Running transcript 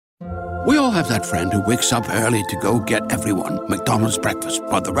We all have that friend who wakes up early to go get everyone McDonald's breakfast,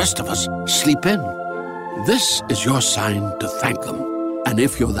 while the rest of us sleep in. This is your sign to thank them. And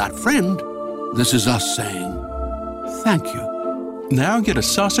if you're that friend, this is us saying thank you. Now get a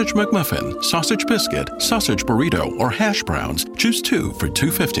sausage McMuffin, sausage biscuit, sausage burrito, or hash browns. Choose 2 for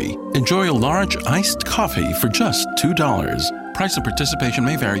 $2.50. Enjoy a large iced coffee for just $2. Price and participation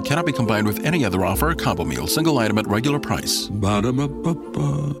may vary. Cannot be combined with any other offer or combo meal. Single item at regular price.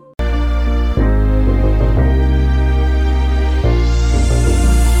 Ba-da-ba-ba-ba.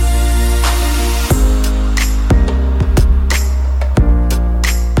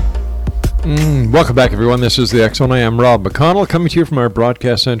 Welcome back, everyone. This is the X Zone. I am Rob McConnell, coming to you from our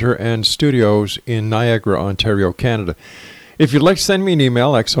broadcast center and studios in Niagara, Ontario, Canada. If you'd like to send me an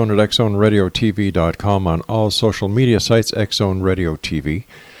email, xzone at xzoneradiotv.com, on all social media sites, Xzone Radio TV.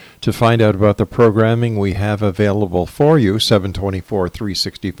 To find out about the programming we have available for you,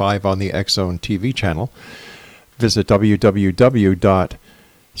 7/24/365 on the Xzone TV channel, visit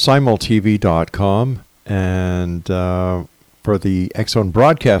www.simultv.com, and for the Xzone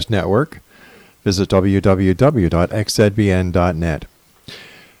Broadcast Network, visit www.xzbn.net.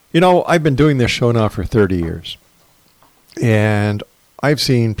 You know, I've been doing this show now for 30 years, and I've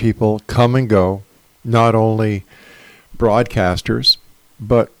seen people come and go, not only broadcasters,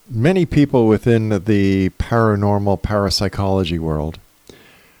 but many people within the paranormal parapsychology world.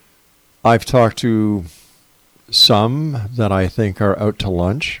 I've talked to some that I think are out to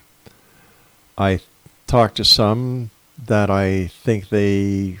lunch. I talked to some that I think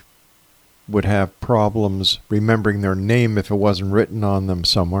they would have problems remembering their name if it wasn't written on them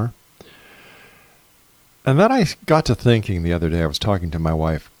somewhere. And then I got to thinking the other day, I was talking to my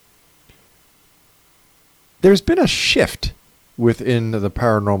wife, there's been a shift within the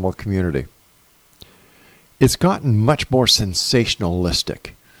paranormal community. It's gotten much more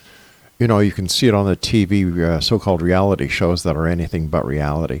sensationalistic. You know, you can see it on the TV, so-called reality shows that are anything but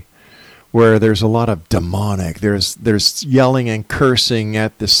reality, where there's a lot of demonic, there's yelling and cursing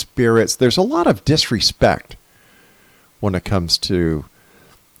at the spirits. There's a lot of disrespect when it comes to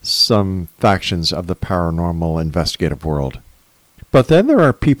some factions of the paranormal investigative world. But then there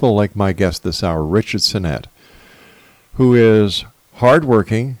are people like my guest this hour, Richard Sinnett, who is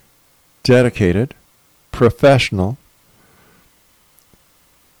hardworking, dedicated, professional,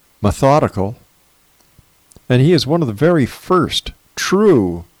 methodical, and he is one of the very first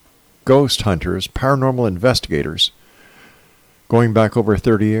true ghost hunters, paranormal investigators, going back over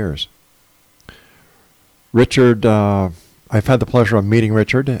 30 years. Richard, I've had the pleasure of meeting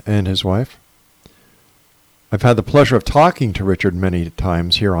Richard and his wife. I've had the pleasure of talking to Richard many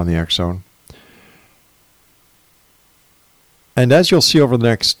times here on the X Zone. And as you'll see over the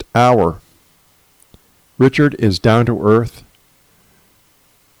next hour, Richard is down to earth,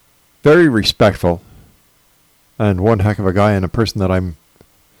 very respectful, and one heck of a guy, and a person that I'm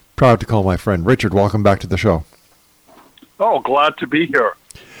proud to call my friend. Richard, welcome back to the show. Oh, glad to be here.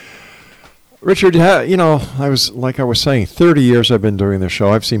 Richard, you know, I was saying, 30 years I've been doing this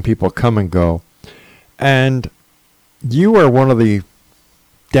show. I've seen people come and go. And you are one of the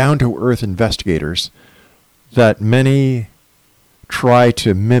down-to-earth investigators that many try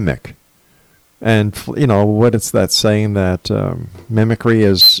to mimic. And, you know, what is that saying that mimicry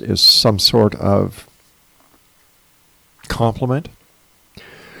is some sort of compliment?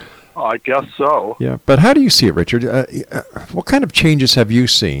 I guess so. Yeah, but how do you see it, Richard? What kind of changes have you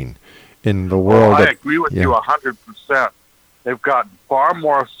seen in the world? I agree with you 100%. They've gotten far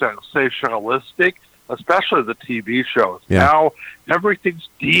more sensationalistic, especially the TV shows. Yeah. Now everything's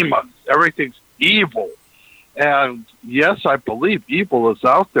demons, everything's evil. And yes, I believe evil is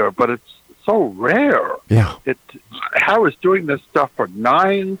out there, but it's so rare. Yeah. I was doing this stuff for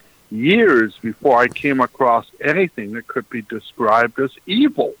 9 years before I came across anything that could be described as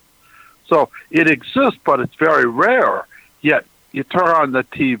evil. So it exists, but it's very rare. Yet you turn on the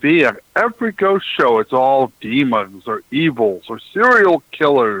TV and every ghost show, it's all demons or evils or serial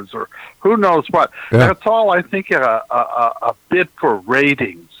killers or who knows what. Yeah. And it's all, I think, a bid for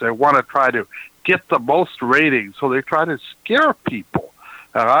ratings. They want to try to get the most ratings, so they try to scare people.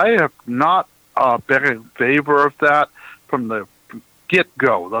 And I have not been in favor of that from the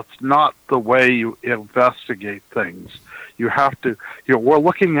get-go. That's not the way you investigate things. You have to, we're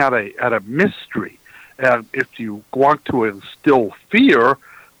looking at a mystery. And if you want to instill fear,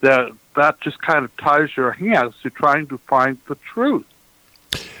 that just kind of ties your hands to trying to find the truth.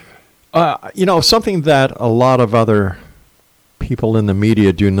 Something that a lot of other people in the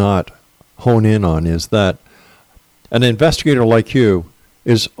media do not hone in on is that an investigator like you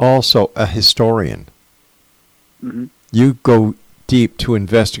is also a historian. Mm-hmm. You go deep to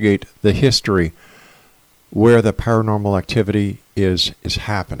investigate the history where the paranormal activity is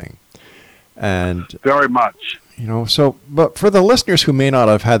happening. And very much. But for the listeners who may not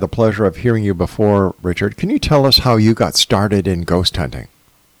have had the pleasure of hearing you before, Richard, can you tell us how you got started in ghost hunting?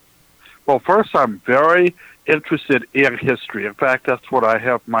 Well, first, I'm very interested in history. In fact, that's what I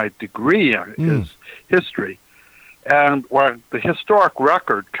have my degree in, is history. And when the historic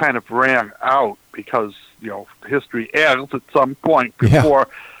record kind of ran out, because, history ends at some point before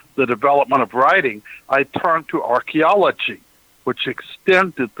the development of writing, I turned to archaeology, which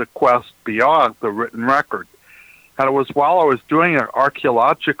extended the quest beyond the written record. And it was while I was doing an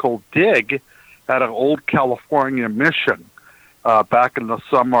archaeological dig at an old California mission back in the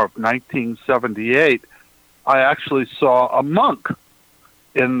summer of 1978, I actually saw a monk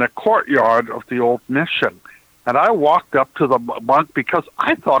in the courtyard of the old mission. And I walked up to the monk because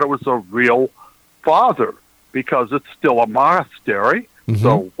I thought it was a real father, because it's still a monastery. Mm-hmm.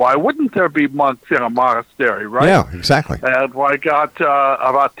 So why wouldn't there be monks in a monastery, right? Yeah, exactly. And when I got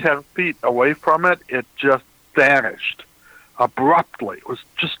about 10 feet away from it, it just vanished abruptly. It was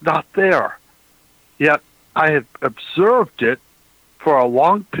just not there. Yet I had observed it for a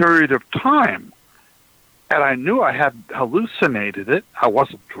long period of time, and I knew I had hallucinated it. I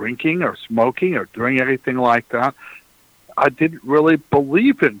wasn't drinking or smoking or doing anything like that. I didn't really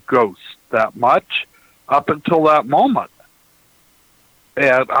believe in ghosts that much up until that moment.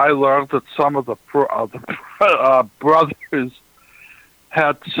 And I learned that some of the brothers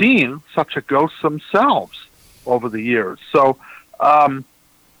had seen such a ghost themselves over the years. So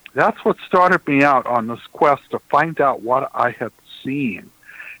that's what started me out on this quest to find out what I had seen.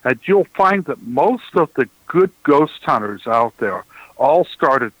 And you'll find that most of the good ghost hunters out there all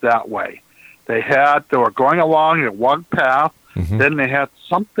started that way. They were going along in one path, then they had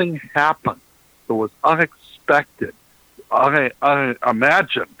something happen that was unexpected,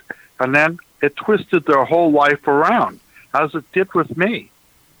 unimagined, and then it twisted their whole life around, as it did with me.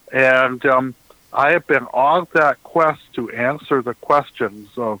 And I have been on that quest to answer the questions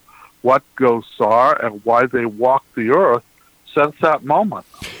of what ghosts are and why they walk the earth since that moment.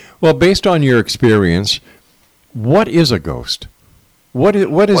 Well, based on your experience, what is a ghost? What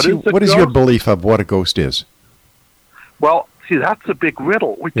is your belief of what a ghost is? Well, see, that's a big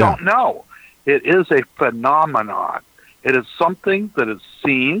riddle. We don't know. It is a phenomenon. It is something that is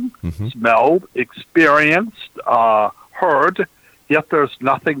seen, smelled, experienced, heard, yet there's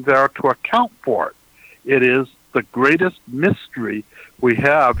nothing there to account for it. It is the greatest mystery we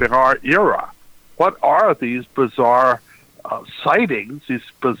have in our era. What are these bizarre sightings, these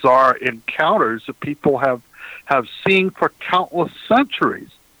bizarre encounters that people have seen for countless centuries?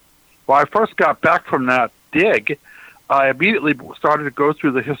 When I first got back from that dig, I immediately started to go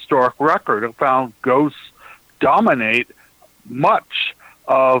through the historic record and found ghosts dominate much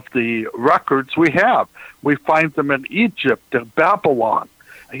of the records we have. We find them in Egypt and Babylon.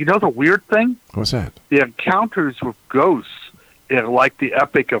 And you know the weird thing? What's that? The encounters with ghosts in, like, the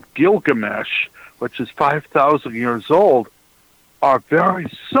Epic of Gilgamesh, which is 5,000 years old, are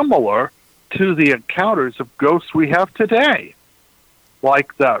very similar to the encounters of ghosts we have today.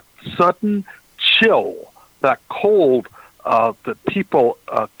 Like that sudden chill, that cold that people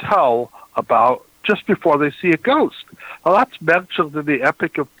tell about just before they see a ghost. Well, that's mentioned in the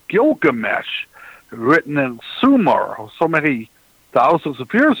Epic of Gilgamesh, written in Sumer so many thousands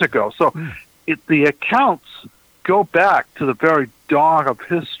of years ago. So the accounts go back to the very dawn of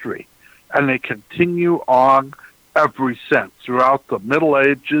history, and they continue on ever since, throughout the Middle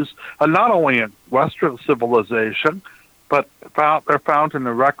Ages, and not only in Western civilization, but they're found in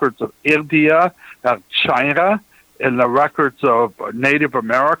the records of India and China, in the records of Native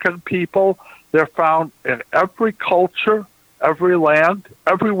American people. They're found in every culture, every land,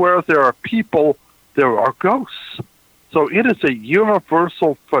 everywhere there are people, there are ghosts. So it is a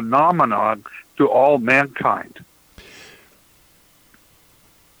universal phenomenon to all mankind.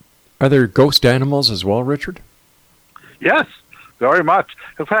 Are there ghost animals as well, Richard? Yes, very much.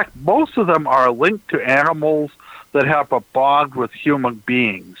 In fact, most of them are linked to animals that have a bond with human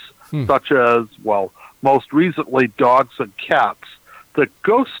beings, such as, well, most recently, dogs and cats. The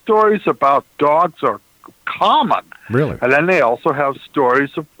ghost stories about dogs are common. Really? And then they also have stories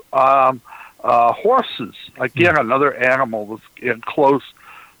of horses. Again, another animal that's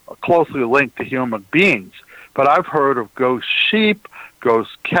closely linked to human beings. But I've heard of ghost sheep,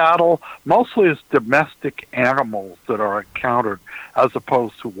 ghost cattle, mostly as domestic animals that are encountered as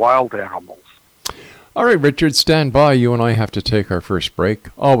opposed to wild animals. All right, Richard, stand by. You and I have to take our first break.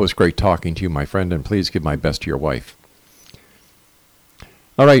 Always great talking to you, my friend, and please give my best to your wife.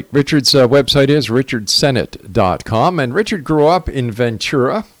 All right, Richard's website is richardsenate.com, and Richard grew up in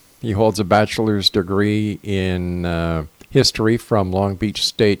Ventura. He holds a bachelor's degree in history from Long Beach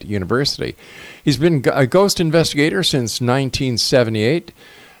State University. He's been a ghost investigator since 1978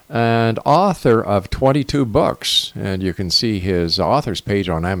 and author of 22 books, and you can see his author's page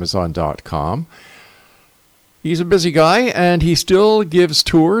on Amazon.com. He's a busy guy, and he still gives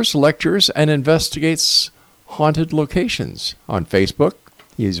tours, lectures, and investigates haunted locations on Facebook.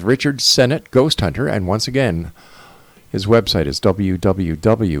 He's Richard Sennett, Ghost Hunter, and once again, his website is Are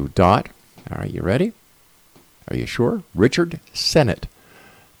you ready? Are you sure?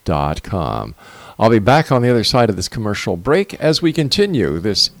 richardsennett.com. I'll be back on the other side of this commercial break as we continue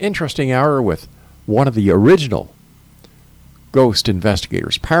this interesting hour with one of the original ghost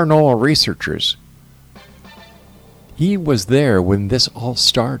investigators, paranormal researchers. He was there when this all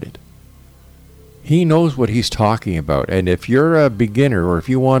started. He knows what he's talking about. And if you're a beginner or if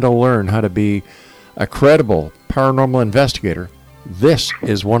you want to learn how to be a credible paranormal investigator, this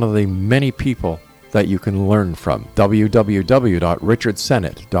is one of the many people that you can learn from.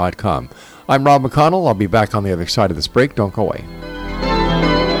 www.richardsennett.com. I'm Rob McConnell. I'll be back on the other side of this break. Don't go away.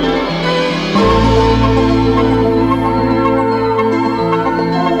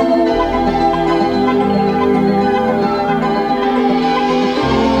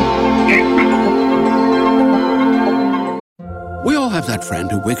 We all have that friend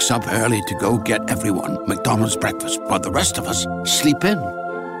who wakes up early to go get everyone McDonald's breakfast, while the rest of us sleep in.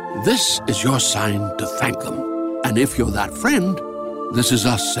 This is your sign to thank them. And if you're that friend, this is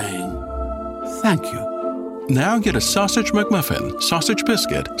us saying thank you. Now get a sausage McMuffin, sausage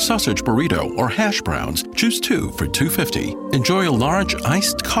biscuit, sausage burrito, or hash browns. Choose 2 for $2.50. Enjoy a large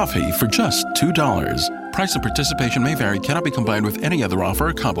iced coffee for just $2. Price and participation may vary. Cannot be combined with any other offer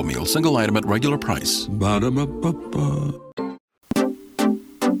or combo meal. Single item at regular price. Ba-da-ba-ba-ba.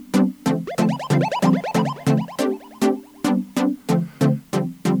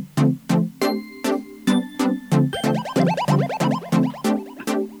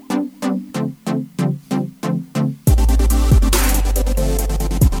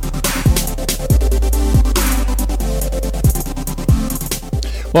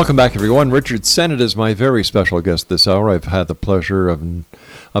 Welcome back, everyone. Richard Sennett is my very special guest this hour. I've had the pleasure of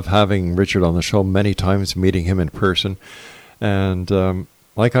having Richard on the show many times, meeting him in person. And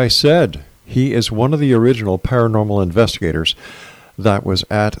like I said, he is one of the original paranormal investigators that was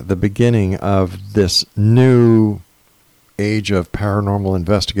at the beginning of this new age of paranormal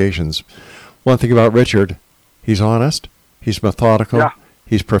investigations. One thing about Richard, he's honest, he's methodical,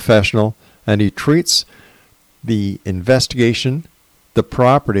 he's professional, and he treats the investigation, the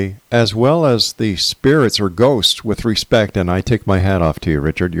property, as well as the spirits or ghosts with respect, and I take my hat off to you,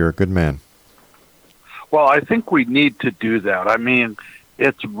 Richard. You're a good man. Well, I think we need to do that. I mean,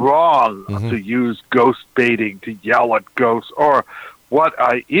 it's wrong to use ghost baiting, to yell at ghosts, or what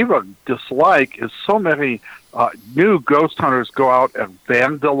I even dislike is so many new ghost hunters go out and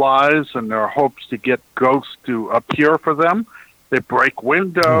vandalize in their hopes to get ghosts to appear for them. They break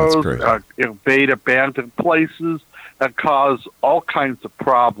windows, invade abandoned places, and cause all kinds of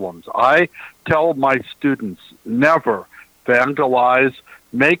problems. I tell my students, never vandalize,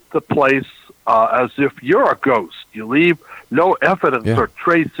 make the place as if you're a ghost. You leave no evidence or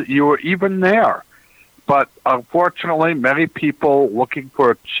trace that you were even there. But unfortunately, many people looking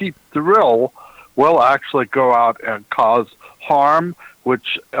for a cheap thrill will actually go out and cause harm,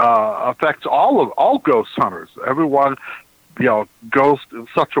 which affects all ghost hunters. Everyone, goes in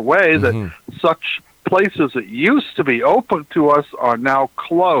such a way that such places that used to be open to us are now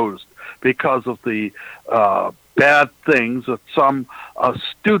closed because of the bad things that some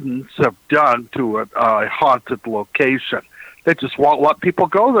students have done to a haunted location. They just won't let people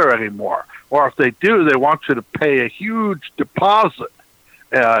go there anymore. Or if they do, they want you to pay a huge deposit.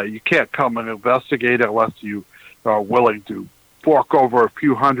 You can't come and investigate unless you are willing to fork over a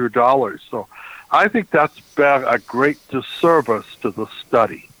few $100s. So I think that's been a great disservice to the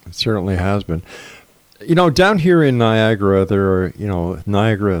study. It certainly has been. Down here in Niagara, there are,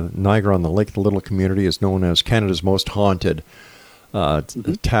 Niagara on the Lake, the little community is known as Canada's most haunted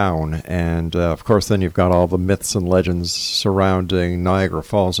town. And, of course, then you've got all the myths and legends surrounding Niagara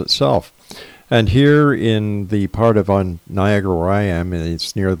Falls itself. And here in the part of Niagara where I am,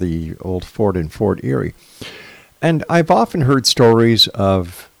 it's near the old fort in Fort Erie. And I've often heard stories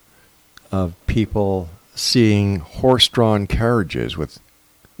of people seeing horse-drawn carriages with,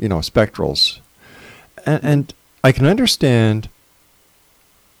 spectrals. And I can understand,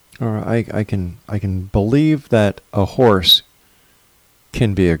 or I can believe that a horse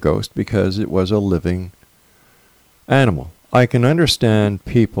can be a ghost because it was a living animal. I can understand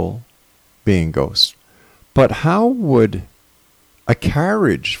people being ghosts, but how would a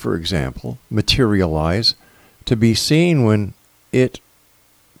carriage, for example, materialize to be seen when it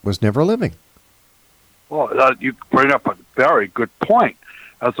was never living? Well, you bring up a very good point.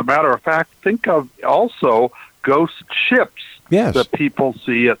 As a matter of fact, think of also ghost ships that people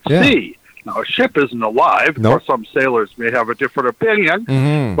see at sea. Now, a ship isn't alive, or some sailors may have a different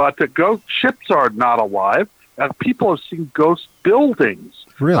opinion, but the ghost ships are not alive, and people have seen ghost buildings.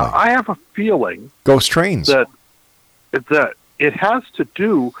 Really? I have a feeling ghost trains that it has to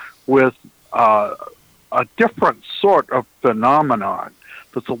do with a different sort of phenomenon.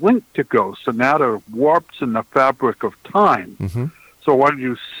 There's a link to ghosts, and that are warps in the fabric of time. Mm-hmm. So when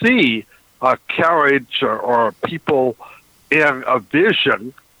you see a carriage or people in a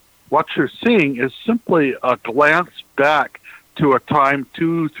vision, what you're seeing is simply a glance back to a time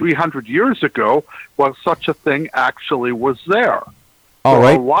 200-300 years ago when such a thing actually was there. All so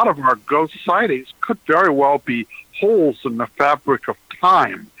right. A lot of our ghost sightings could very well be holes in the fabric of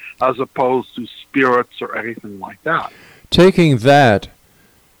time as opposed to spirits or anything like that. Taking that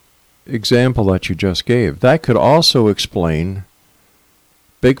example that you just gave, that could also explain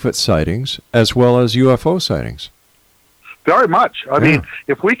Bigfoot sightings as well as UFO sightings. Very much. I mean,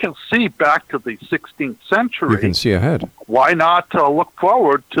 if we can see back to the 16th century, you can see ahead. Why not look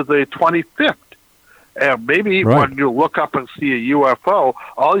forward to the 25th? And maybe when you look up and see a UFO,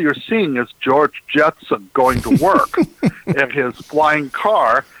 all you're seeing is George Jetson going to work in his flying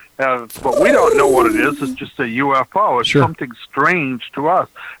car. But we don't know what it is. It's just a UFO. It's something strange to us.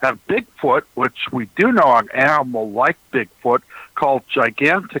 And Bigfoot, which we do know an animal like Bigfoot called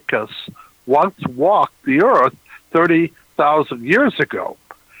Giganticus, once walked the earth 30,000 years ago.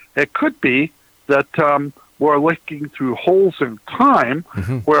 It could be that we're looking through holes in time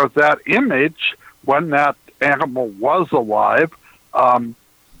where that image, when that animal was alive,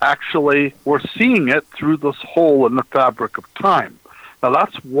 actually we're seeing it through this hole in the fabric of time. Now,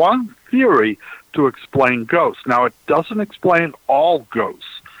 that's one theory to explain ghosts. Now, it doesn't explain all ghosts.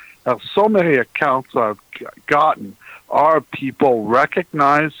 Now, so many accounts I've gotten are people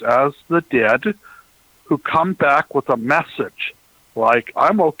recognized as the dead who come back with a message like,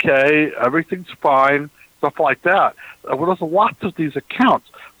 I'm okay, everything's fine, stuff like that. Well, there's lots of these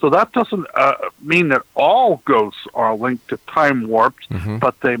accounts. So that doesn't mean that all ghosts are linked to time warps,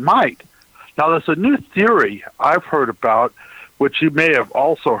 but they might. Now, there's a new theory I've heard about, which you may have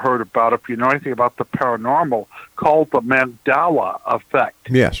also heard about if you know anything about the paranormal, called the Mandela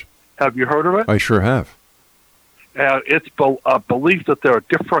effect. Yes. Have you heard of it? I sure have. And it's a belief that there are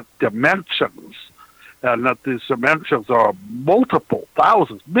different dimensions, and that these dimensions are multiple,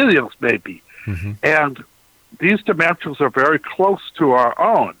 thousands, millions maybe. And these dimensions are very close to our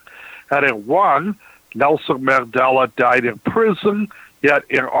own. And in one, Nelson Mandela died in prison, yet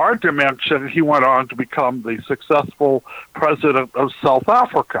in our dimension, he went on to become the successful president of South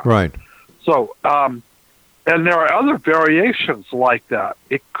Africa. Right. So, and there are other variations like that.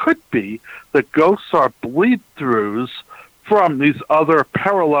 It could be that ghosts are bleed-throughs from these other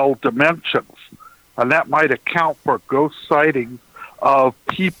parallel dimensions, and that might account for ghost sightings of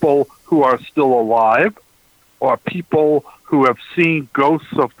people who are still alive or people who have seen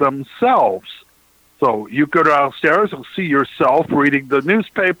ghosts of themselves. So you go downstairs and see yourself reading the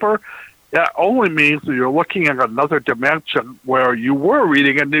newspaper. That only means that you're looking at another dimension where you were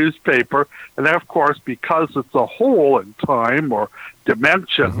reading a newspaper. And then, of course, because it's a hole in time or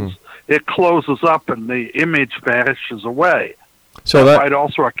dimensions, it closes up and the image vanishes away. So that might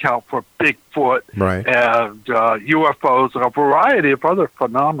also account for Bigfoot and UFOs and a variety of other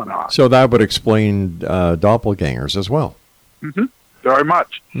phenomena. So that would explain doppelgangers as well. Very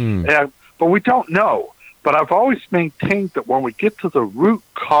much. But we don't know. But I've always maintained that when we get to the root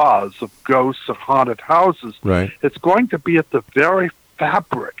cause of ghosts and haunted houses, it's going to be at the very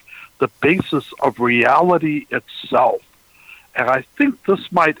fabric, the basis of reality itself. And I think this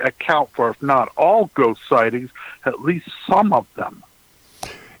might account for, if not all ghost sightings, at least some of them.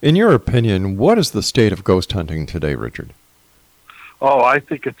 In your opinion, what is the state of ghost hunting today, Richard? Oh, I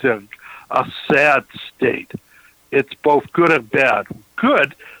think it's in a sad state. It's both good and bad.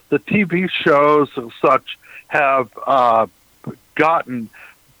 Good, the TV shows and such have gotten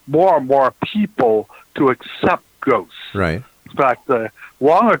more and more people to accept ghosts. Right. In fact,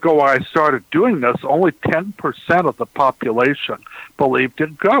 long ago when I started doing this, only 10% of the population believed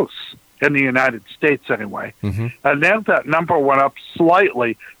in ghosts, in the United States anyway. And then that number went up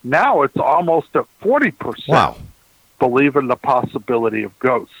slightly. Now it's almost at 40% believe in the possibility of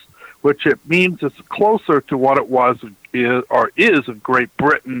ghosts, which it means it's closer to what it was or is in Great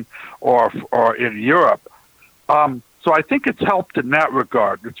Britain or in Europe. So I think it's helped in that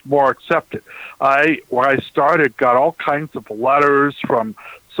regard. It's more accepted. When I started, got all kinds of letters from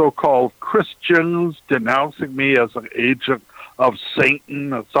so-called Christians denouncing me as an agent of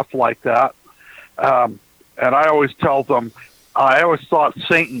Satan and stuff like that. And I always tell them, I always thought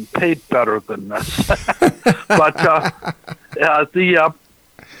Satan paid better than this. But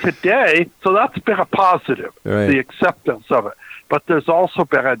today, so that's been a positive, right. The acceptance of it. But there's also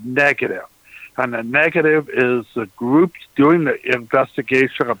been a negative. And the negative is the groups doing the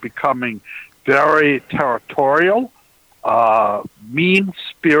investigation are becoming very territorial,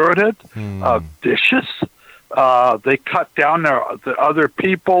 mean-spirited, vicious. They cut down the other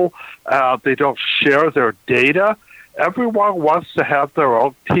people. They don't share their data. Everyone wants to have their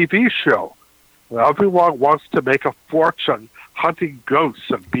own TV show. Everyone wants to make a fortune hunting ghosts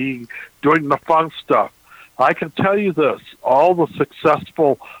and doing the fun stuff. I can tell you this, all the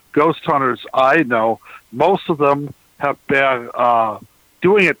successful ghost hunters I know, most of them have been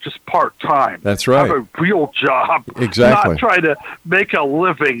doing it just part-time. That's right. Have a real job. Exactly. Not trying to make a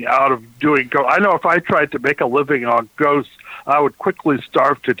living out of doing ghosts. I know if I tried to make a living on ghosts, I would quickly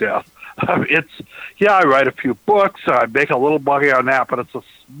starve to death. I write a few books, I make a little money on that, but it's a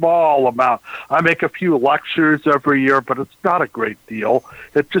small amount. I make a few lectures every year, but it's not a great deal.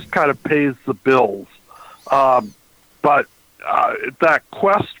 It just kind of pays the bills. But that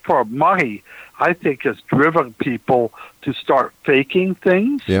quest for money, I think, has driven people to start faking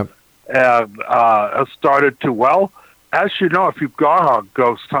things. Yep. And has started to, as you know, if you've gone on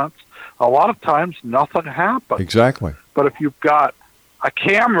ghost hunts, a lot of times nothing happens. Exactly. But if you've got a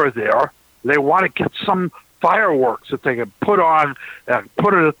camera there, they want to get some fireworks that they can put on and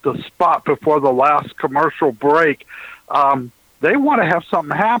put it at the spot before the last commercial break. They want to have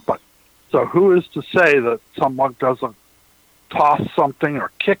something happen. So who is to say that someone doesn't toss something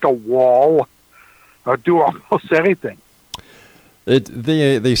or kick a wall or do almost anything?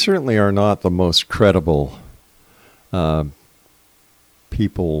 They certainly are not the most credible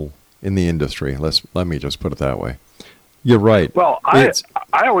people in the industry. Let me just put it that way. You're right. Well, I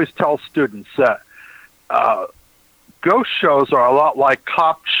always tell students that ghost shows are a lot like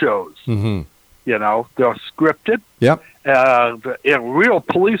cop shows. Mm-hmm. You know, they're scripted. Yep. And in real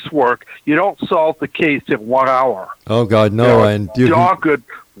police work, you don't solve the case in 1 hour. Oh, God, no. And dogged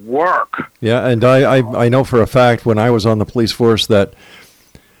work. Yeah, and I know for a fact when I was on the police force that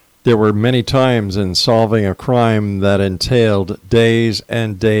there were many times in solving a crime that entailed days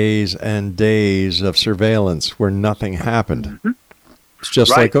and days and days of surveillance where nothing happened. Mm-hmm. It's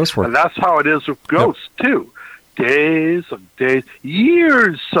just right. like ghost work. And that's how it is with ghosts, too. Days and days,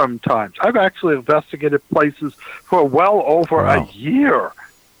 years sometimes. I've actually investigated places for well over a year.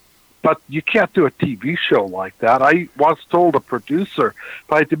 But you can't do a TV show like that. I once told a producer,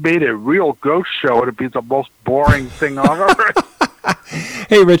 if I made a real ghost show, it would be the most boring thing on earth.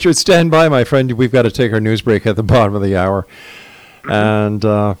 Hey, Richard, stand by, my friend. We've got to take our news break at the bottom of the hour. And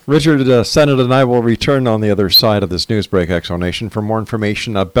Richard Sennett and I will return on the other side of this news break, Exonation. For more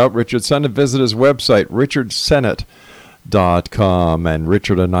information about Richard Sennett, visit his website, richardsennett.com. And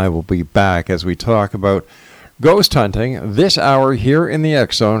Richard and I will be back as we talk about ghost hunting this hour here in the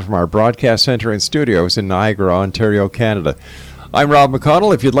X Zone from our broadcast center and studios in Niagara, Ontario, Canada. I'm Rob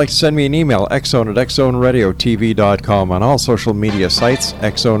McConnell. If you'd like to send me an email, xzone@xzoneradiotv.com, on all social media sites,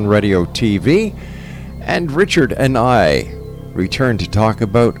 X-Zone Radio TV. And Richard and I return to talk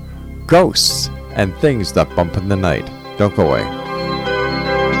about ghosts and things that bump in the night. Don't go away.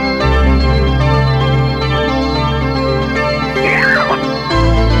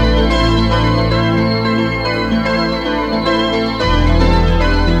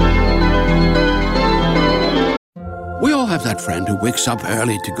 We all have that friend who wakes up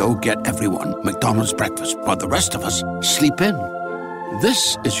early to go get everyone McDonald's breakfast, while the rest of us sleep in.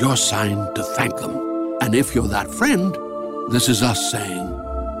 This is your sign to thank them. And if you're that friend, this is us saying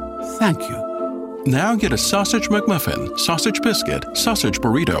thank you. Now get a sausage McMuffin, sausage biscuit, sausage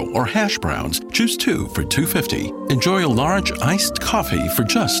burrito, or hash browns. Choose 2 for $2.50. Enjoy a large iced coffee for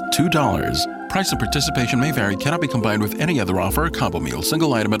just $2. Price and participation may vary. Cannot be combined with any other offer or combo meal.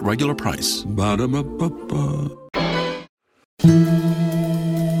 Single item at regular price. Ba-da-ba-ba-ba.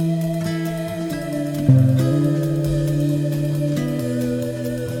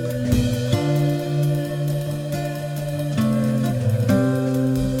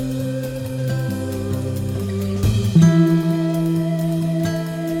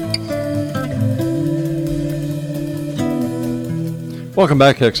 Welcome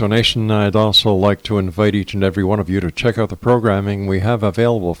back, Exonation. I'd also like to invite each and every one of you to check out the programming we have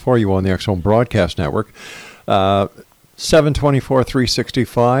available for you on the X-Zone Broadcast Network.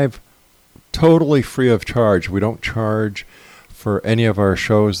 7/24/365 totally free of charge. We don't charge for any of our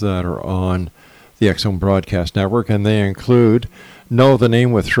shows that are on the X-Zone Broadcast Network, and they include Know the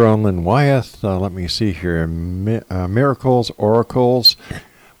Name with Sharon Lynn Wyeth. Let me see here. Miracles, Oracles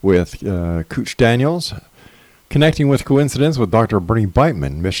with Cooch Daniels. Connecting with Coincidence with Dr. Bernie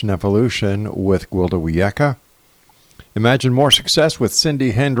Beitman. Mission Evolution with Gwilda Wiyaka. Imagine More Success with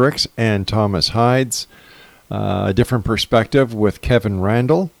Cindy Hendricks and Thomas Hides. A Different Perspective with Kevin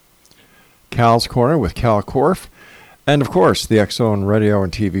Randall. Cal's Corner with Cal Korf. And, of course, the X-Zone radio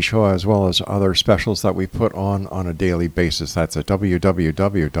and TV show, as well as other specials that we put on a daily basis. That's at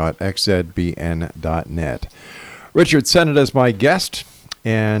www.xzbn.net. Richard Sennett is my guest,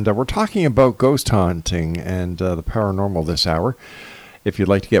 and we're talking about ghost hunting and the paranormal this hour. If you'd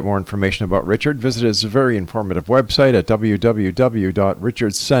like to get more information about Richard, visit his very informative website at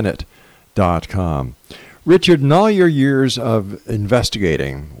www.richardsennett.com. Richard, in all your years of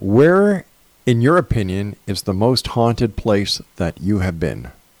investigating, where, in your opinion, is the most haunted place that you have been?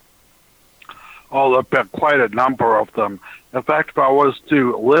 Oh, there have been quite a number of them. In fact, if I was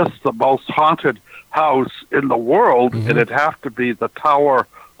to list the most haunted house in the world, it'd have to be the Tower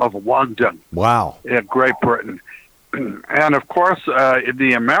of London. Wow. In Great Britain. And, of course, in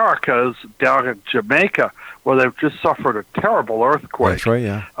the Americas, down in Jamaica, where they've just suffered a terrible earthquake. That's right,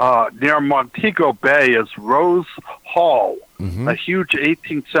 yeah. Near Montego Bay is Rose Hall, a huge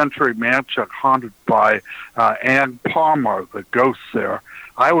 18th century mansion haunted by Anne Palmer, the ghost there.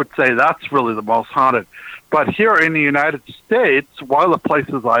 I would say that's really the most haunted. But here in the United States, one of the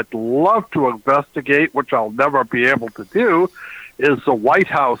places I'd love to investigate, which I'll never be able to do, is the White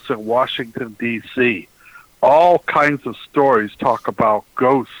House in Washington, D.C. All kinds of stories talk about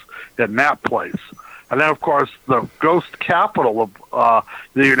ghosts in that place. And then, of course, the ghost capital of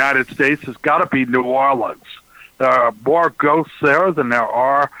the United States has got to be New Orleans. There are more ghosts there than there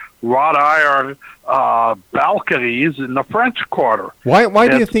are wrought iron balconies in the French Quarter. Why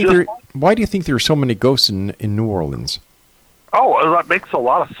do you think there are so many ghosts in New Orleans? Oh, that makes a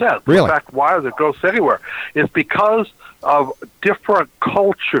lot of sense. Really? In fact, why are there ghosts anywhere? It's because of different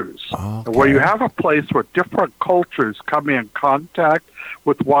cultures, where you have a place where different cultures come in contact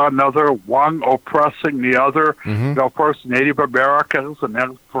with one another, one oppressing the other. You know, first Native Americans, and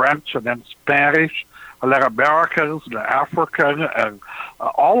then French, and then Spanish, and then Americans, and African, and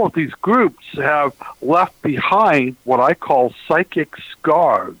all of these groups have left behind what I call psychic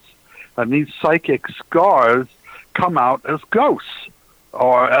scars. And these psychic scars come out as ghosts,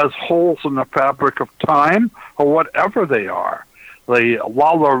 or as holes in the fabric of time, or whatever they are. The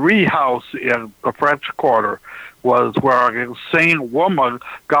Lalaurie house in the French Quarter was where an insane woman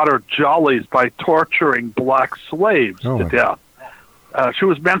got her jollies by torturing black slaves to death. She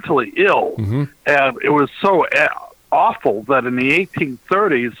was mentally ill, and it was so awful that in the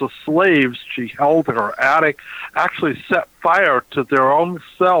 1830s, the slaves she held in her attic actually set fire to their own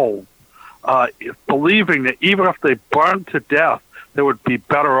cells, believing that even if they burned to death, they would be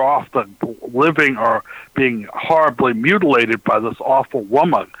better off than living or being horribly mutilated by this awful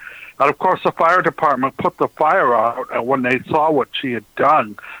woman. And, of course, the fire department put the fire out, and when they saw what she had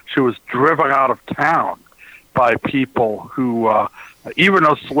done, she was driven out of town by people who, even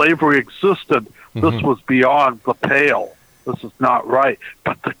though slavery existed, this was beyond the pale. This is not right.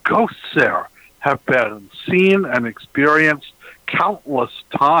 But the ghosts there have been seen and experienced countless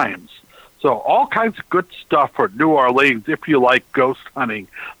times. So all kinds of good stuff for New Orleans, if you like ghost hunting,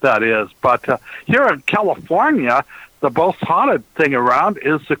 that is. But here in California, the most haunted thing around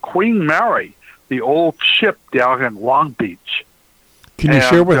is the Queen Mary, the old ship down in Long Beach. Can you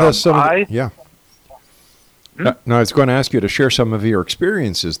share with us some of the... Yeah. No, I was going to ask you to share some of your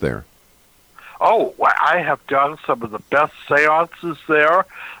experiences there. Oh, I have done some of the best seances there.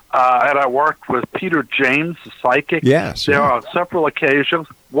 And I worked with Peter James, the psychic, there on several occasions.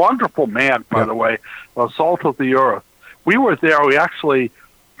 Wonderful man, by the way, salt of the earth. We were there. We actually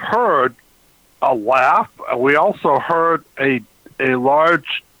heard a laugh. We also heard a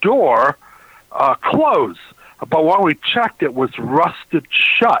large door close. But when we checked, it was rusted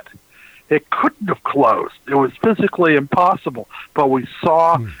shut. It couldn't have closed. It was physically impossible. But we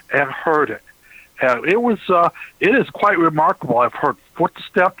saw and heard it. And it is quite remarkable. I've heard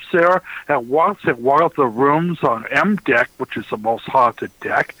footsteps there, and once in one of the rooms on M deck, which is the most haunted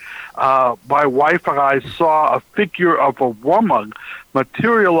deck, my wife and I saw a figure of a woman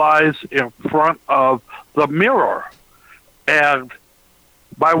materialize in front of the mirror. And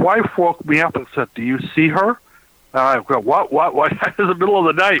my wife woke me up and said, "Do you see her?" And I go, What? It's the middle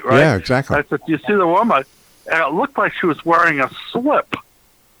of the night, right? Yeah, exactly. I said, "Do you see the woman?" And it looked like she was wearing a slip,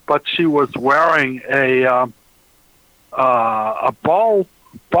 but she was wearing a ball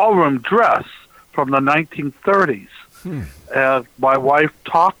ballroom dress from the 1930s. And my wife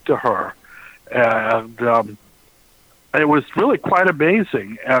talked to her, and it was really quite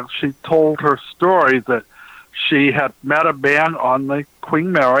amazing. And she told her story that she had met a man on the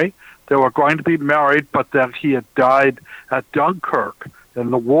Queen Mary. They were going to be married, but then he had died at Dunkirk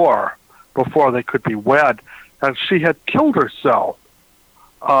in the war before they could be wed. And she had killed herself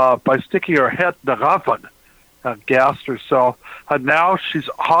by sticking her head in the oven and gassed herself. And now she's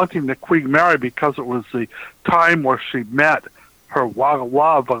haunting the Queen Mary because it was the time where she met her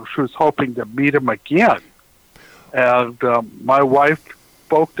love, and she was hoping to meet him again. And my wife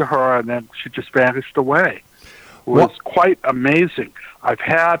spoke to her, and then she just vanished away. It was quite amazing. I've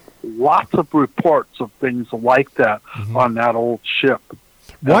had lots of reports of things like that on that old ship.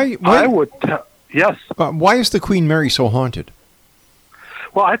 Why I would yes. Why is the Queen Mary so haunted?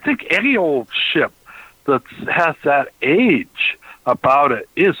 Well, I think any old ship that has that age about it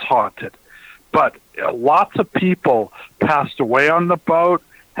is haunted. But lots of people passed away on the boat,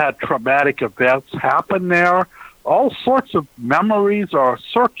 had traumatic events happen there. All sorts of memories are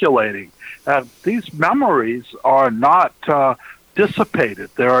circulating. And these memories are not dissipated.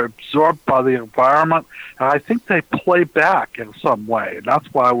 They're absorbed by the environment, and I think they play back in some way. And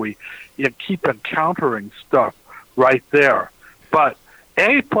that's why we keep encountering stuff right there. But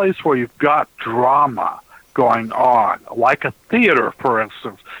any place where you've got drama going on, like a theater, for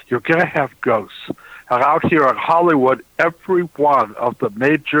instance, you're going to have ghosts. And out here in Hollywood, every one of the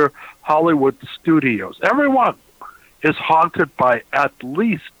major Hollywood studios, everyone is haunted by at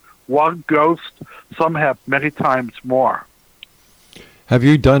least one ghost. Some have many times more. Have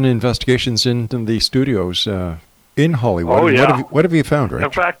you done investigations in the studios in Hollywood? Oh, yeah. What have you found, Rich?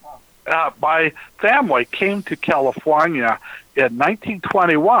 In fact, my family came to California in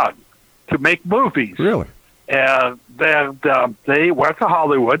 1921 to make movies. Really? And then they went to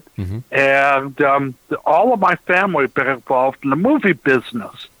Hollywood, and all of my family have been involved in the movie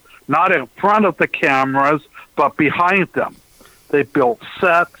business, not in front of the cameras, but behind them. They built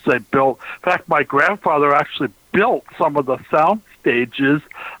sets. In fact, my grandfather actually built some of the sound stages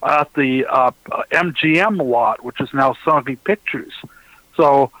at the MGM lot, which is now Sony Pictures.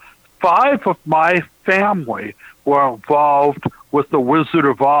 So 5 of my family were involved with the Wizard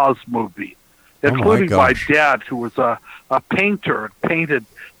of Oz movie, including my dad, who was a painter and painted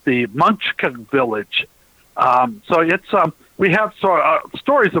the Munchkin Village. So it's we have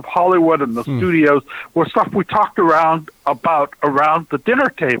stories of Hollywood and the studios were stuff we talked about around the dinner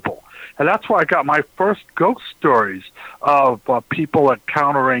table. And that's where I got my first ghost stories of people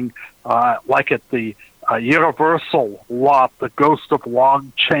encountering, like at the Universal lot, the ghost of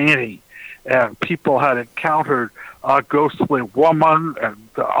Lon Chaney. And people had encountered a ghostly woman and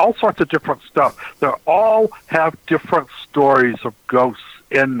all sorts of different stuff. They all have different stories of ghosts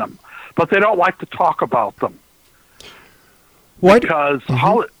in them, but they don't like to talk about them. What? Because,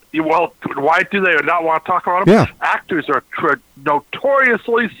 why do they not want to talk about them? Yeah. Actors are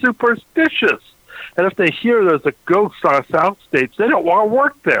notoriously superstitious. And if they hear there's a ghost on a soundstage, they don't want to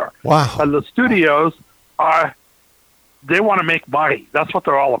work there. Wow. And the studios they want to make money. That's what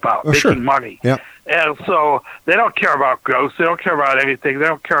they're all about, making money. Yeah. And so they don't care about ghosts. They don't care about anything. They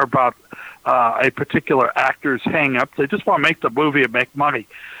don't care about a particular actor's hang-ups. They just want to make the movie and make money.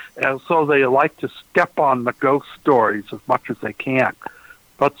 And so they like to step on the ghost stories as much as they can.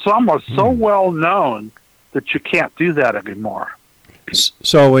 But some are so well known that you can't do that anymore.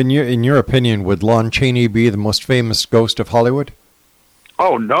 So in your opinion, would Lon Chaney be the most famous ghost of Hollywood?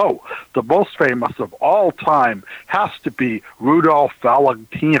 Oh, no. The most famous of all time has to be Rudolph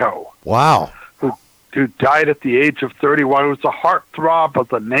Valentino. Wow. Who died at the age of 31. He was a heartthrob of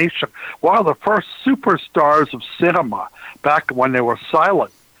the nation. One of the first superstars of cinema back when they were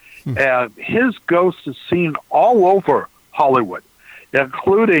silent. And his ghost is seen all over Hollywood,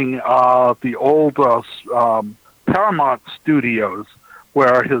 including the old Paramount studios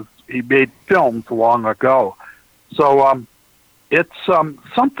where he made films long ago. So it's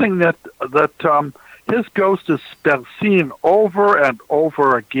something that his ghost has been seen over and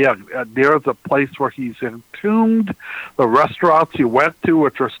over again near the place where he's entombed, the restaurants he went to,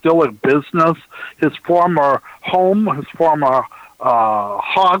 which are still in business, his former home, his former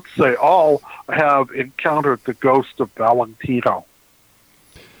haunts. They all have encountered the ghost of Valentino.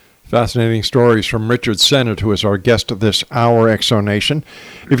 Fascinating stories from Richard Sennett, who is our guest of this hour, Exonation.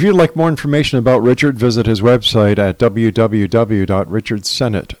 If you'd like more information about Richard, visit his website at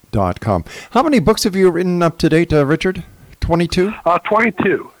www.richardsennett.com. How many books have you written up to date, Richard? 22?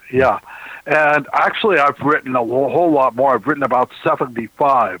 22, yeah. And actually, I've written a whole lot more. I've written about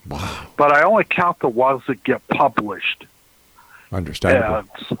 75. Wow. But I only count the ones that get published. Understandable.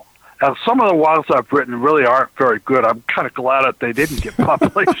 And some of the ones I've written really aren't very good. I'm kind of glad that they didn't get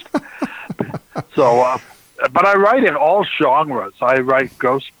published. So, but I write in all genres. I write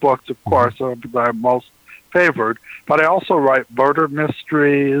ghost books, of course, they're most favored. But I also write murder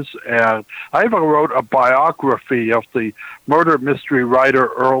mysteries, and I even wrote a biography of the murder mystery writer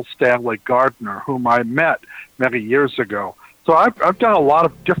Earl Stanley Gardner, whom I met many years ago. So I've done a lot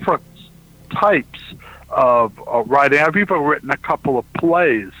of different types of writing. I've even written a couple of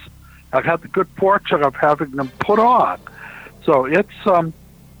plays. I've had the good fortune of having them put on. So it's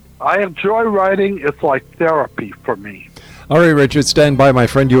I enjoy writing. It's like therapy for me. All right, Richard, stand by, my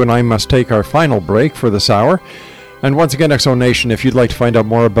friend. You and I must take our final break for this hour. And once again, X Zone Nation, if you'd like to find out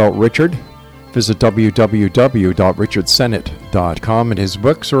more about Richard, visit www.richardsennett.com, and his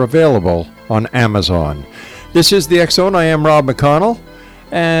books are available on Amazon. This is the X Zone. I am Rob McConnell,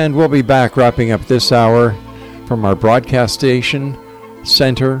 and we'll be back wrapping up this hour from our broadcast station,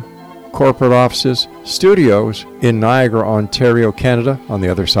 center, corporate offices, studios in Niagara, Ontario, Canada, on the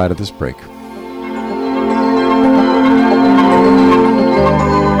other side of this break.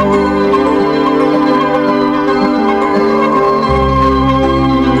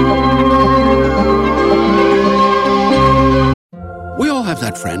 We all have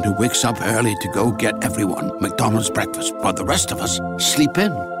that friend who wakes up early to go get everyone McDonald's breakfast while the rest of us sleep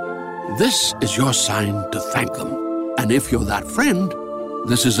in. This is your sign to thank them. And if you're that friend,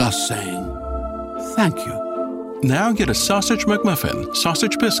 this is us saying thank you. Now get a sausage McMuffin,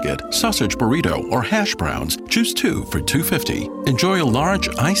 sausage biscuit, sausage burrito, or hash browns. Choose 2 for $2.50. Enjoy a large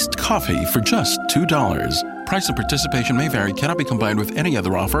iced coffee for just $2. Price and participation may vary. Cannot be combined with any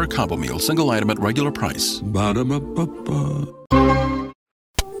other offer or combo meal. Single item at regular price. Ba-da-ba-ba-ba.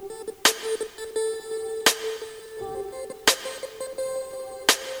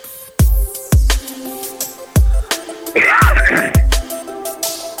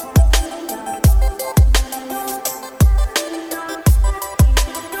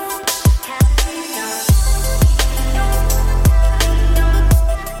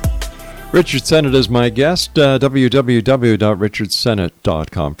 Richard Sennett is my guest,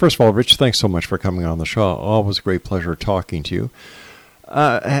 www.richardsennett.com. First of all, Rich, thanks so much for coming on the show. Always a great pleasure talking to you.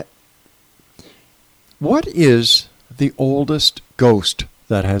 What is the oldest ghost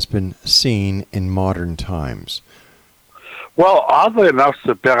that has been seen in modern times? Well, oddly enough,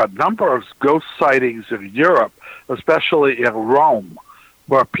 there have been a number of ghost sightings in Europe, especially in Rome,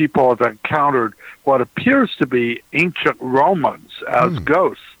 where people have encountered what appears to be ancient Romans as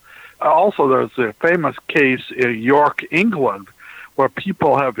ghosts. Also, there's a famous case in York, England, where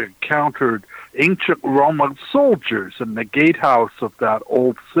people have encountered ancient Roman soldiers in the gatehouse of that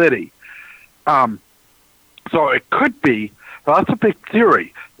old city. So it could be, that's a big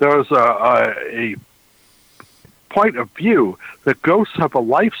theory. There's a point of view that ghosts have a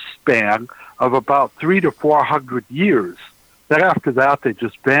lifespan of about 300 to 400 years. Then after that, they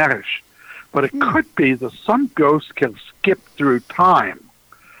just vanish. But it could be that some ghosts can skip through time.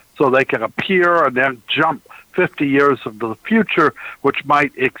 So they can appear and then jump 50 years into the future, which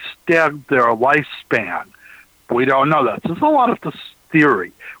might extend their lifespan. We don't know that. There's a lot of this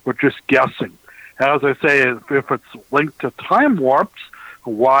theory. We're just guessing. As I say, if it's linked to time warps,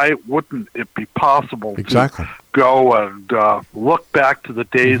 why wouldn't it be possible to go and look back to the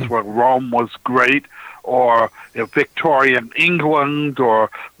days when Rome was great, or Victorian England, or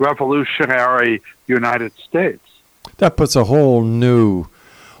revolutionary United States? That puts a whole new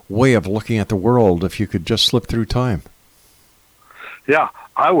way of looking at the world if you could just slip through time. Yeah,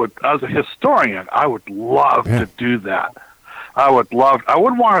 I would, as a historian, I would love to do that. I wouldn't want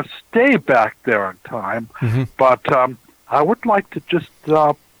to stay back there in time, but I would like to just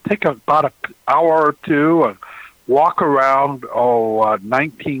take about an hour or two and walk around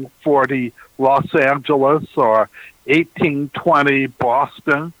 1940 Los Angeles, or 1820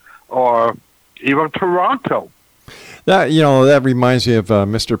 Boston, or even Toronto. That reminds me of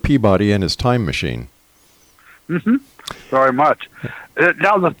Mr. Peabody and his time machine. Very much.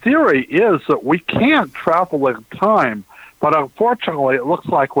 Now, the theory is that we can't travel in time, but unfortunately, it looks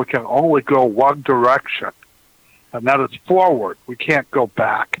like we can only go one direction, and that is forward. We can't go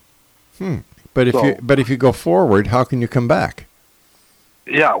back. But if you go forward, how can you come back?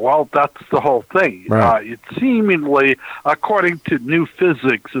 Yeah, well, that's the whole thing. Right. It seemingly, according to new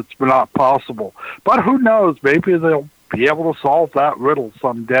physics, it's not possible. But who knows? Maybe they'll be able to solve that riddle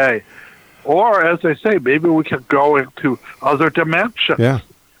someday. Or, as I say, maybe we can go into other dimensions. Yeah.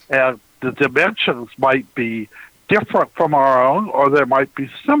 And the dimensions might be different from our own, or they might be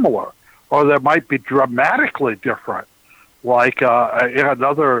similar, or they might be dramatically different. Like in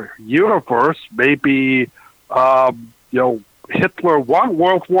another universe, maybe, Hitler won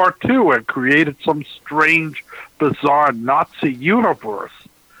World War II and created some strange, bizarre Nazi universe.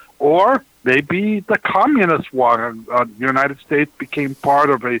 Or maybe the communists won and the United States became part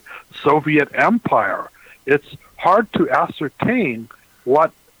of a Soviet empire. It's hard to ascertain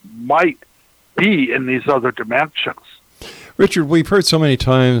what might be in these other dimensions. Richard, we've heard so many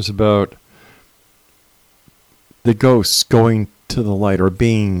times about the ghosts going to the light or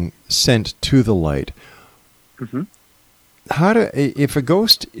being sent to the light. Mm-hmm. If a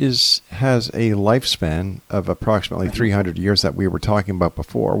ghost has a lifespan of approximately 300 years that we were talking about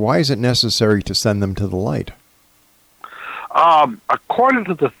before, why is it necessary to send them to the light? According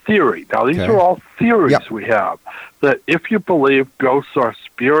to the theory, now these are all theories we have, that if you believe ghosts are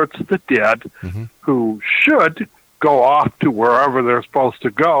spirits of the dead who should go off to wherever they're supposed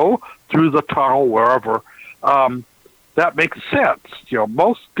to go, through the tunnel, wherever, that makes sense.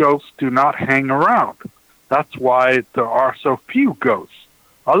 Most ghosts do not hang around. That's why there are so few ghosts.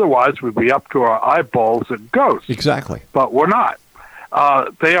 Otherwise, we'd be up to our eyeballs in ghosts. Exactly. But we're not.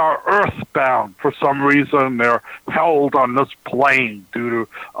 They are earthbound for some reason. They're held on this plane due to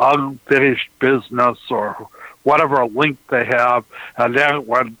unfinished business or whatever link they have. And then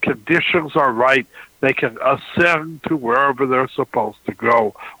when conditions are right, they can ascend to wherever they're supposed to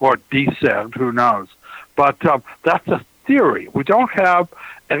go or descend, who knows. But that's a theory. We don't have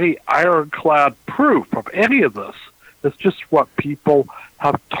any ironclad proof of any of this. It's just what people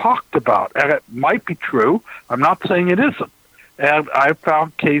have talked about. And it might be true. I'm not saying it isn't. And I've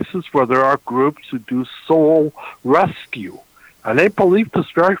found cases where there are groups who do soul rescue. And they believe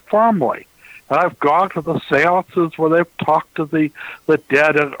this very firmly. And I've gone to the seances where they've talked to the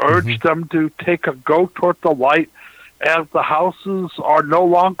dead and urged them to go toward the light, and the houses are no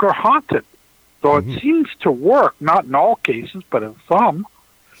longer haunted. So it seems to work, not in all cases, but in some.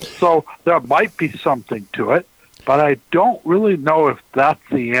 So there might be something to it, but I don't really know if that's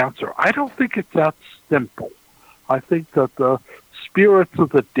the answer. I don't think it's that simple. I think that the spirits of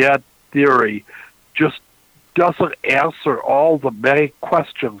the dead theory just doesn't answer all the many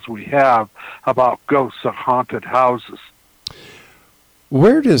questions we have about ghosts and haunted houses.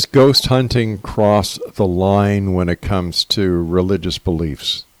 Where does ghost hunting cross the line when it comes to religious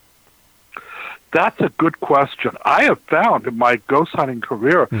beliefs? That's a good question. I have found in my ghost hunting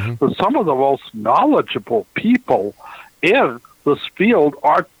career that some of the most knowledgeable people in this field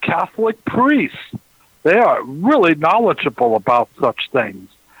are Catholic priests. They are really knowledgeable about such things.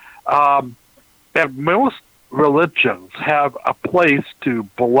 And most religions have a place to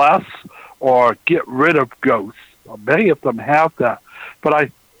bless or get rid of ghosts. Many of them have that. But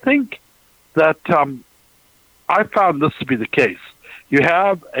I think that I found this to be the case. You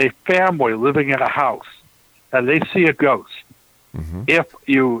have a family living in a house, and they see a ghost. If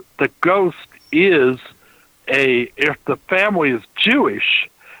the family is Jewish,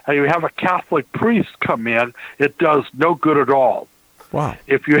 and you have a Catholic priest come in, it does no good at all. Wow.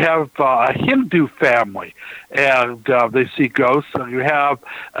 If you have a Hindu family and they see ghosts, and you have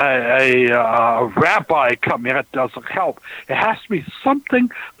a rabbi come in, it doesn't help. It has to be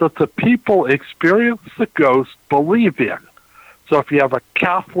something that the people experience the ghost believe in. So if you have a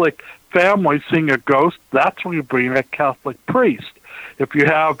Catholic family seeing a ghost, that's when you bring in a Catholic priest. If you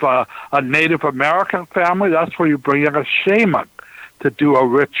have a Native American family, that's where you bring in a shaman to do a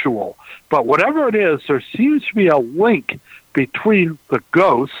ritual. But whatever it is, there seems to be a link between the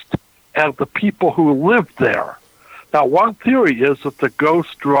ghost and the people who live there. Now, one theory is that the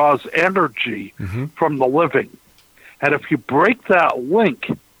ghost draws energy from the living. And if you break that link,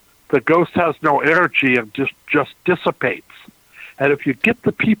 the ghost has no energy and just dissipates. And if you get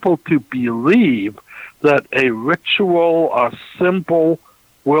the people to believe that a ritual, a symbol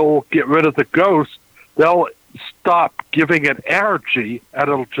will get rid of the ghost, they'll stop giving it energy and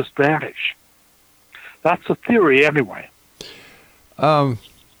it'll just vanish. That's a theory anyway.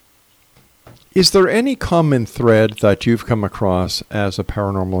 Is there any common thread that you've come across as a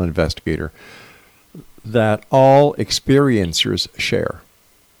paranormal investigator that all experiencers share?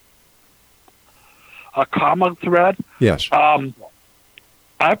 A common thread? Yes.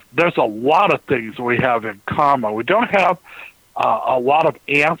 There's a lot of things we have in common. We don't have a lot of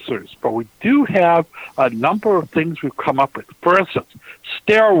answers, but we do have a number of things we've come up with. For instance,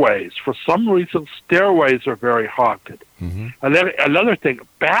 stairways. For some reason, stairways are very haunted. And then another thing,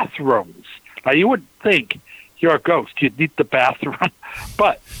 bathrooms. Now, you would think you're a ghost, you'd need the bathroom,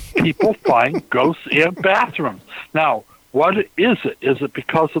 but people find ghosts in bathrooms. Now, what is it? Is it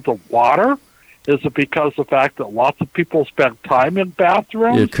because of the water? Is it because of the fact that lots of people spend time in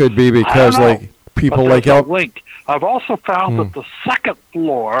bathrooms? It could be because people like link. I've also found that the second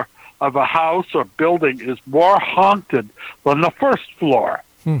floor of a house or building is more haunted than the first floor.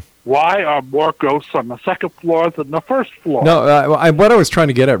 Why are more ghosts on the second floor than the first floor? No, what I was trying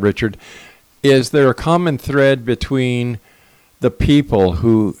to get at, Richard, is there a common thread between the people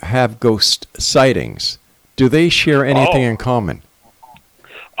who have ghost sightings? Do they share anything in common?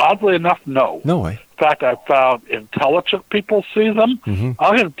 Oddly enough, no. No way. In fact, I found intelligent people see them,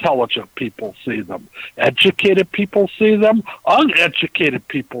 unintelligent people see them, educated people see them, uneducated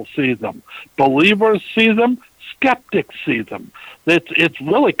people see them, believers see them, skeptics see them. It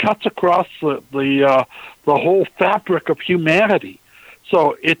really cuts across the whole fabric of humanity.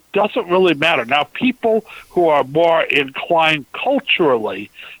 So it doesn't really matter. Now, people who are more inclined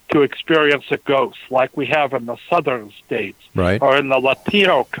culturally to experience a ghost, like we have in the southern states, right, or in the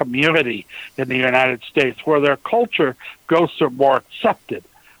Latino community in the United States, where their culture, ghosts are more accepted,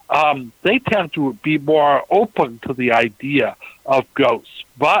 they tend to be more open to the idea of ghosts.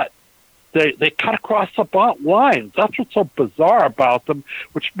 But they cut across the lines. That's what's so bizarre about them,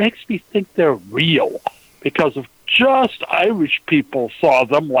 which makes me think they're real. Because if just Irish people saw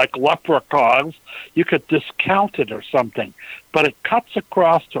them like leprechauns, you could discount it or something. But it cuts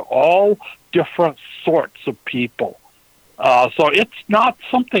across to all different sorts of people. So it's not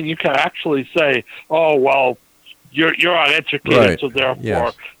something you can actually say, oh, well, you're uneducated, right, so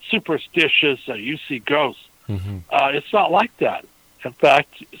therefore superstitious, you see ghosts. It's not like that. In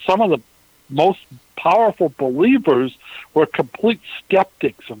fact, some of the most powerful believers were complete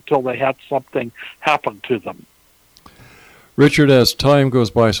skeptics until they had something happen to them. Richard, as time goes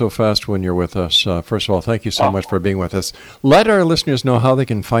by so fast when you're with us, first of all, thank you so much for being with us. Let our listeners know how they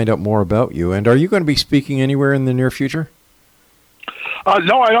can find out more about you. And are you going to be speaking anywhere in the near future?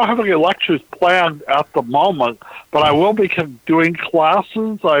 No, I don't have any lectures planned at the moment, but I will be doing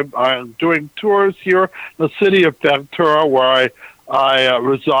classes. I'm doing tours here in the city of Ventura, where I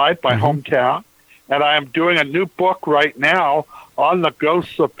reside, my hometown, and I am doing a new book right now on the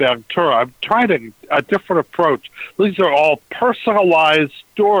ghosts of Ventura. I'm trying a different approach. These are all personalized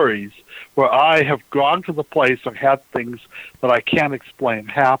stories where I have gone to the place and had things that I can't explain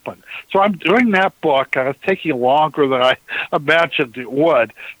happen. So I'm doing that book, and it's taking longer than I imagined it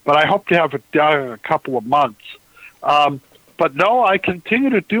would, but I hope to have it done in a couple of months. But no, I continue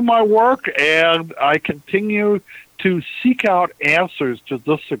to do my work, and I continue to seek out answers to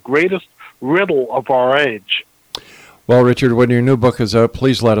this, the greatest riddle of our age. Well, Richard, when your new book is out,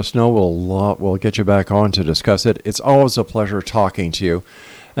 please let us know. We'll get you back on to discuss it. It's always a pleasure talking to you.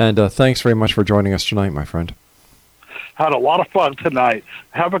 And thanks very much for joining us tonight, my friend. Had a lot of fun tonight.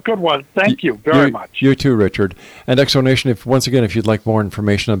 Have a good one. Thank you very much. You too, Richard. And Exonation, once again, if you'd like more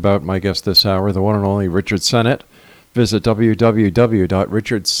information about my guest this hour, the one and only Richard Sennett, visit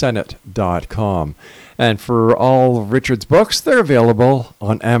www.richardsennett.com. And for all of Richard's books, they're available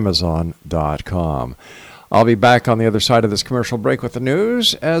on Amazon.com. I'll be back on the other side of this commercial break with the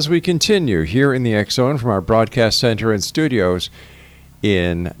news as we continue here in the X Zone from our broadcast center and studios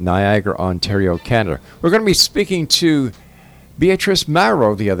in Niagara, Ontario, Canada. We're going to be speaking to Beatrice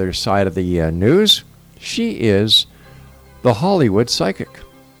Marrow, the other side of the news. She is the Hollywood psychic.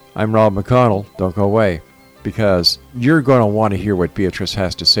 I'm Rob McConnell. Don't go away, because you're going to want to hear what Beatrice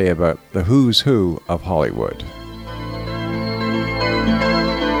has to say about the who's who of Hollywood.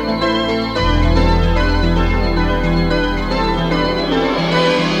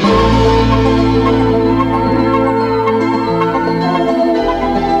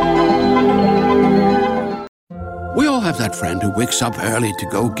 We all have that friend who wakes up early to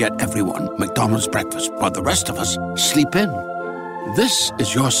go get everyone McDonald's breakfast, while the rest of us sleep in. This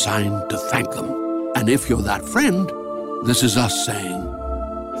is your sign to thank them. And if you're that friend, this is us saying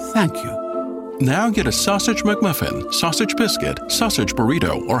thank you. Now get a sausage McMuffin, sausage biscuit, sausage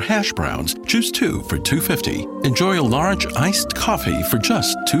burrito, or hash browns. Choose 2 for $2.50. Enjoy a large iced coffee for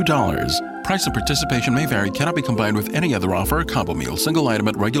just $2. Price and participation may vary. Cannot be combined with any other offer or combo meal. Single item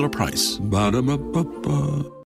at regular price. Ba-da-ba-ba-ba.